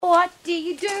What do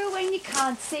you do when you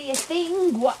can't see a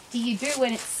thing? What do you do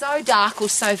when it's so dark or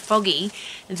so foggy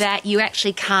that you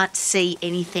actually can't see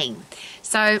anything?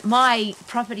 So my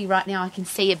property right now, I can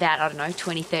see about,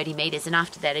 20, 30 metres. And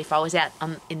after that, if I was out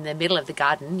in the middle of the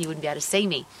garden, you wouldn't be able to see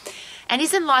me. And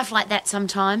isn't life like that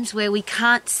sometimes, where we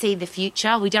can't see the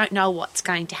future? We don't know what's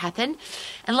going to happen.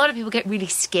 And a lot of people get really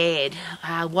scared.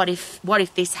 What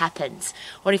if this happens?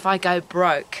 What if I go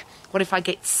broke? What if I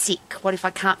get sick? What if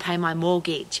I can't pay my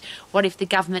mortgage? What if the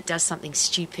government does something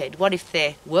stupid? What if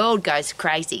the world goes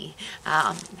crazy?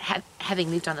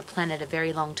 Having lived on the planet a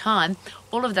very long time,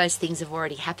 all of those things have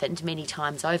already happened many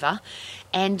times over,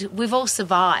 and we've all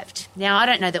survived. Now, I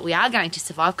don't know that we are going to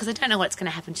survive because I don't know what's going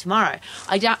to happen tomorrow.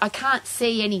 I can't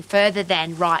see any further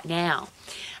than right now.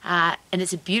 And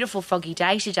it's a beautiful foggy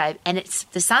day today, and it's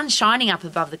the sun shining up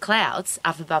above the clouds,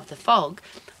 up above the fog.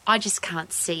 I just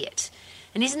can't see it.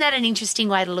 And isn't that an interesting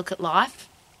way to look at life?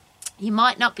 You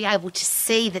might not be able to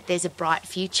see that there's a bright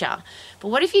future, but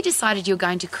what if you decided you're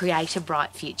going to create a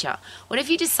bright future? What if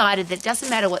you decided that it doesn't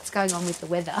matter what's going on with the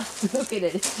weather? Look at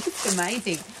it, it's just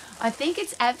amazing. I think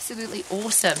it's absolutely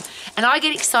awesome. And I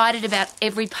get excited about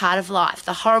every part of life,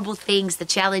 the horrible things, the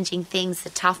challenging things, the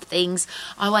tough things.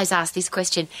 I always ask this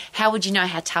question: how would you know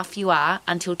how tough you are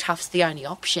until tough's the only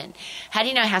option? How do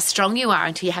you know how strong you are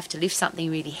until you have to lift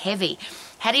something really heavy?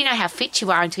 How do you know how fit you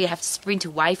are until you have to sprint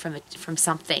away from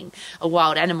something, a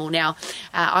wild animal? Now,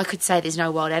 I could say there's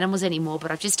no wild animals anymore, but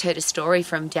I've just heard a story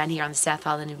from down here on the South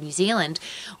Island of New Zealand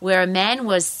where a man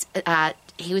was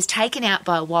he was taken out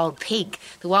by a wild pig.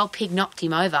 The wild pig knocked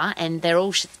him over, and they're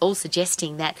all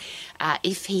suggesting that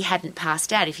if he hadn't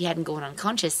passed out, if he hadn't gone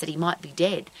unconscious, that he might be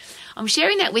dead. I'm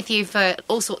sharing that with you for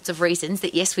all sorts of reasons,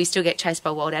 that yes, we still get chased by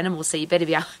wild animals, so you better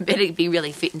be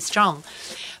really fit and strong.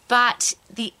 But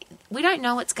we don't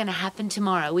know what's going to happen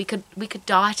tomorrow. We could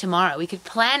die tomorrow. We could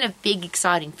plan a big,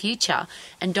 exciting future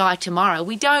and die tomorrow.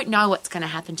 We don't know what's going to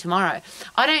happen tomorrow.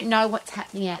 I don't know what's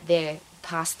happening out there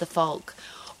past the fog.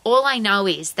 All I know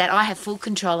is that I have full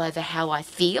control over how I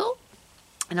feel,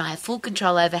 and I have full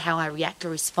control over how I react or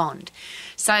respond.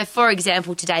 So, for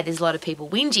example, today there's a lot of people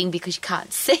whinging because you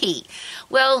can't see.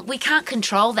 Well, we can't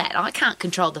control that. I can't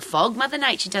control the fog. Mother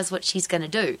Nature does what she's going to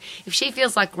do. If she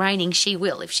feels like raining, she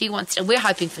will. If she wants to, we're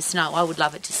hoping for snow. I would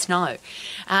love it to snow.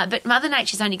 But Mother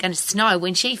Nature's only going to snow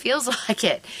when she feels like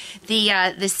it.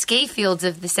 The ski fields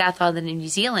of the South Island in New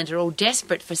Zealand are all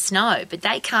desperate for snow, but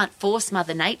they can't force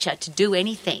Mother Nature to do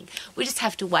anything. We just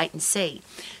have to wait and see.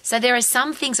 So there are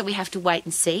some things that we have to wait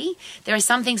and see. There are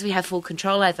some things we have full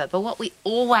control over, but what we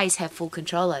always have full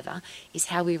control over is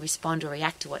how we respond or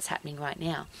react to what's happening right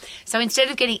now. So instead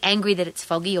of getting angry that it's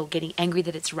foggy, or getting angry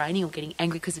that it's raining, or getting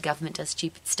angry because the government does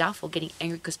stupid stuff, or getting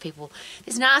angry because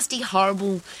there's nasty,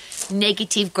 horrible,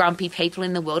 negative, grumpy people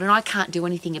in the world, and I can't do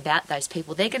anything about those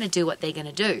people. They're going to do what they're going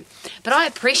to do. But I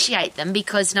appreciate them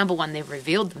because, number one, they've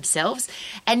revealed themselves,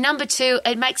 and number two,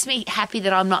 it makes me happy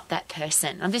that I'm not that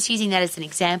person. I'm just using that as an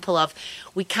example of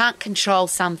we can't control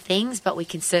some things, but we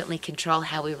can certainly control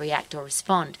how we react or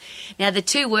respond. Now, the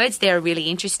two words there are really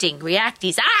interesting. React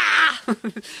is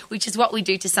which is what we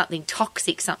do to something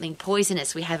toxic, something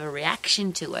poisonous. We have a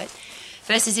reaction to it.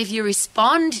 Versus if you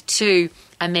respond to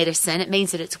a medicine, it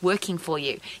means that it's working for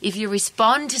you. If you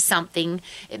respond to something,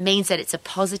 it means that it's a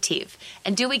positive.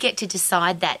 And do we get to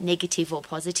decide that, negative or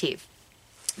positive?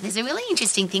 There's a really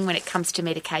interesting thing when it comes to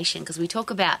medication, because we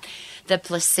talk about the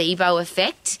placebo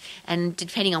effect, and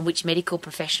depending on which medical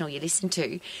professional you listen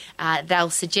to, they'll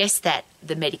suggest that,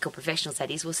 the medical professionals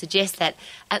that is, will suggest that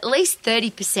at least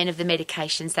 30% of the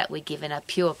medications that we're given are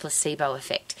pure placebo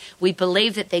effect. We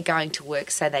believe that they're going to work,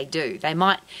 so they do. They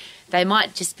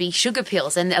might just be sugar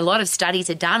pills, and a lot of studies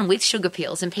are done with sugar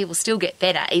pills, and people still get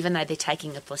better even though they're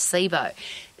taking a placebo.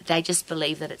 They just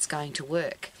believe that it's going to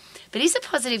work. But is it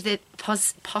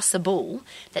possible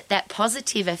that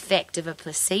positive effect of a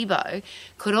placebo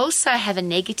could also have a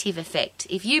negative effect?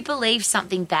 If you believe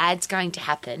something bad's going to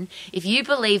happen, if you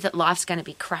believe that life's going to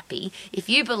be crappy, if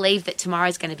you believe that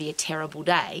tomorrow's going to be a terrible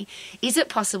day, is it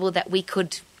possible that we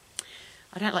could,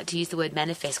 I don't like to use the word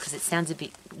manifest because it sounds a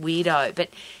bit weirdo, but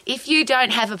if you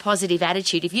don't have a positive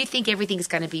attitude, if you think everything's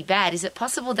going to be bad, is it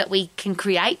possible that we can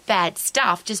create bad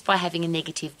stuff just by having a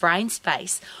negative brain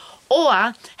space?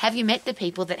 Or have you met the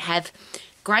people that have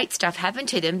great stuff happen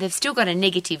to them? They've still got a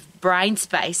negative brain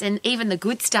space, and even the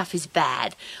good stuff is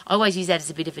bad. I always use that as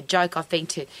a bit of a joke. I've been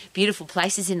to beautiful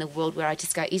places in the world where I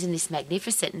just go, isn't this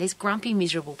magnificent? And there's grumpy,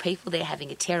 miserable people there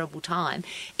having a terrible time,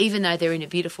 even though they're in a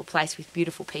beautiful place with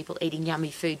beautiful people eating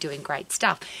yummy food, doing great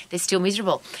stuff. They're still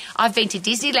miserable. I've been to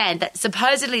Disneyland, that's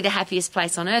supposedly the happiest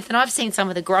place on earth, and I've seen some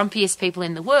of the grumpiest people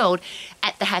in the world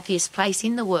at the happiest place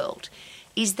in the world.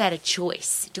 is that a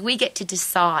choice? Do we get to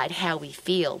decide how we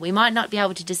feel? We might not be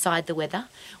able to decide the weather.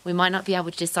 We might not be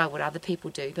able to decide what other people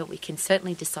do, but we can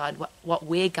certainly decide what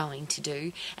we're going to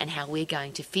do and how we're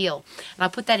going to feel. And I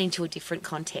put that into a different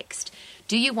context.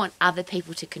 Do you want other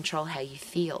people to control how you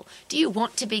feel? Do you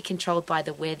want to be controlled by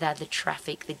the weather, the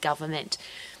traffic, the government,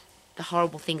 the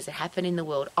horrible things that happen in the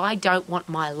world? I don't want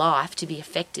my life to be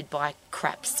affected by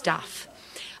crap stuff.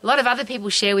 A lot of other people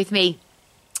share with me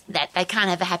that they can't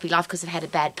have a happy life because they've had a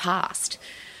bad past.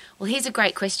 Well, here's a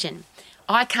great question.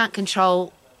 I can't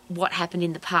control what happened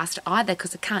in the past either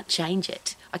because I can't change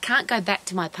it. I can't go back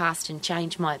to my past and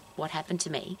change what happened to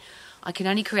me. I can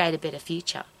only create a better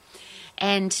future.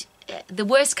 And the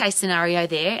worst case scenario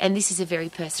there, and this is a very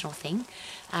personal thing,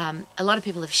 a lot of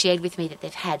people have shared with me that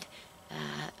they've had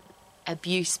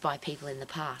abuse by people in the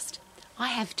past. I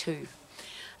have too.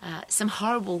 Some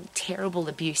horrible, terrible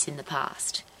abuse in the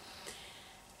past.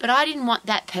 But I didn't want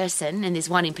that person, and there's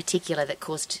one in particular that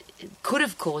could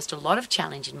have caused a lot of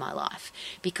challenge in my life,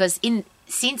 because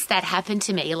since that happened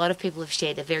to me, a lot of people have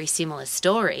shared a very similar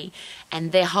story,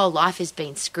 and their whole life has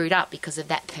been screwed up because of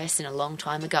that person a long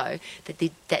time ago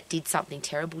that did something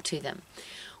terrible to them.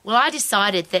 Well, I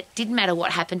decided that didn't matter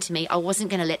what happened to me, I wasn't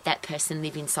going to let that person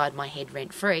live inside my head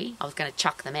rent-free. I was going to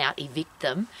chuck them out, evict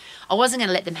them. I wasn't going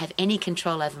to let them have any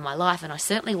control over my life, and I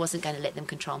certainly wasn't going to let them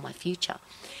control my future.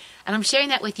 And I'm sharing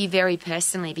that with you very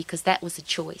personally because that was a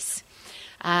choice.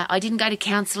 I didn't go to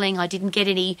counselling. I didn't get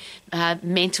any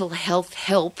mental health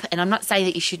help. And I'm not saying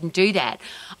that you shouldn't do that.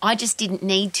 I just didn't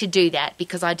need to do that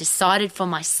because I decided for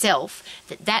myself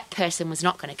that that person was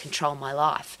not going to control my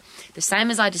life. The same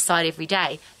as I decide every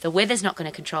day, the weather's not going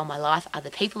to control my life.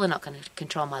 Other people are not going to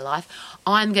control my life.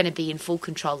 I'm going to be in full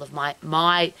control of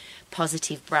my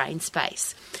positive brain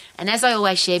space. And as I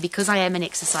always share, because I am an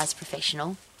exercise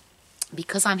professional,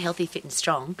 because I'm healthy, fit and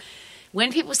strong,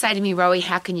 when people say to me, Rowie,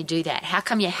 how can you do that? How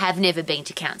come you have never been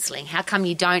to counselling? How come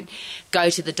you don't go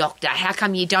to the doctor? How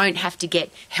come you don't have to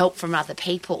get help from other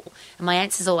people? And my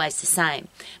answer is always the same.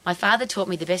 My father taught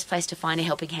me the best place to find a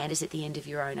helping hand is at the end of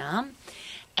your own arm.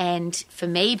 And for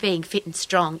me, being fit and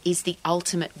strong is the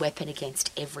ultimate weapon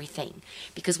against everything.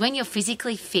 Because when you're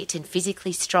physically fit and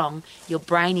physically strong, your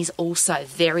brain is also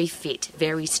very fit,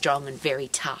 very strong and very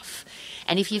tough.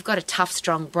 And if you've got a tough,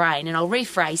 strong brain, and I'll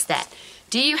rephrase that,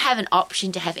 do you have an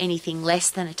option to have anything less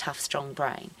than a tough, strong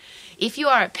brain? If you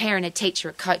are a parent, a teacher,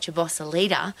 a coach, a boss, a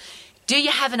leader, do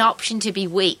you have an option to be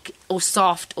weak or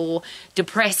soft or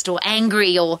depressed or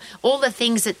angry or all the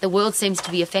things that the world seems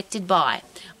to be affected by?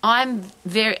 And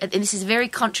this is a very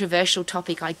controversial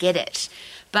topic, I get it,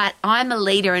 but I'm a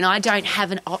leader and I don't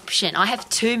have an option. I have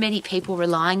too many people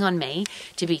relying on me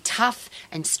to be tough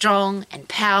and strong and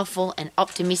powerful and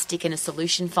optimistic and a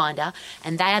solution finder,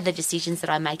 and they are the decisions that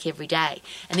I make every day.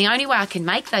 And the only way I can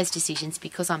make those decisions is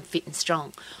because I'm fit and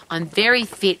strong. I'm very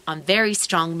fit, I'm very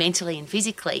strong mentally and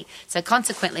physically, so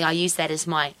consequently I use that as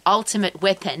my ultimate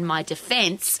weapon, my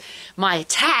defence, my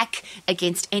attack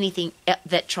against anything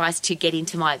that tries to get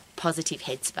into my positive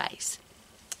headspace.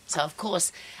 So of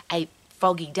course, a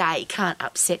foggy day can't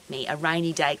upset me. A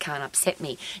rainy day can't upset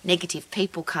me. Negative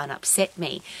people can't upset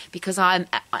me because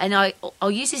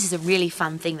I'll use this as a really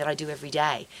fun thing that I do every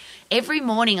day. Every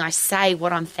morning I say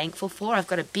what I'm thankful for. I've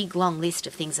got a big long list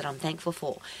of things that I'm thankful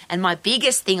for. And my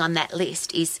biggest thing on that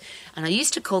list is, and I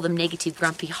used to call them negative,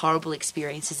 grumpy, horrible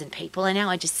experiences and people, and now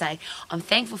I just say I'm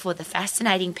thankful for the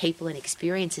fascinating people and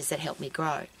experiences that help me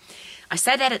grow. I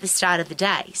say that at the start of the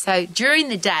day. So during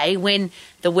the day, when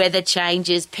the weather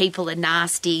changes, people are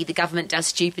nasty, the government does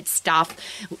stupid stuff,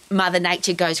 Mother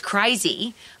Nature goes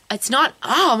crazy, it's not,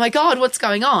 oh my God, what's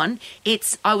going on?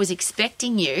 It's, I was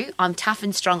expecting you, I'm tough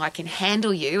and strong, I can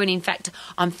handle you, and in fact,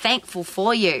 I'm thankful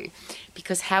for you.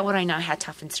 Because how would I know how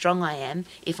tough and strong I am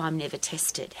if I'm never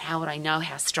tested? How would I know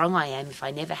how strong I am if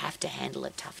I never have to handle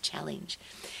a tough challenge?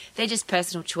 They're just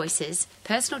personal choices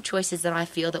that I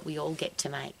feel that we all get to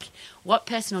make. What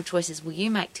personal choices will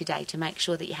you make today to make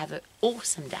sure that you have an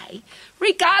awesome day,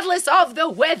 regardless of the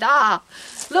weather?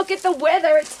 Look at the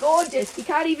weather, it's gorgeous. You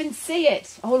can't even see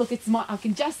it. Oh, look, I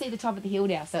can just see the top of the hill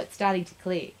now, so it's starting to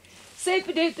clear.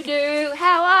 Super duper doo,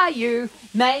 how are you?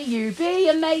 May you be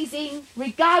amazing,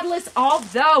 regardless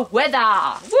of the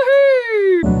weather.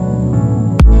 Woohoo!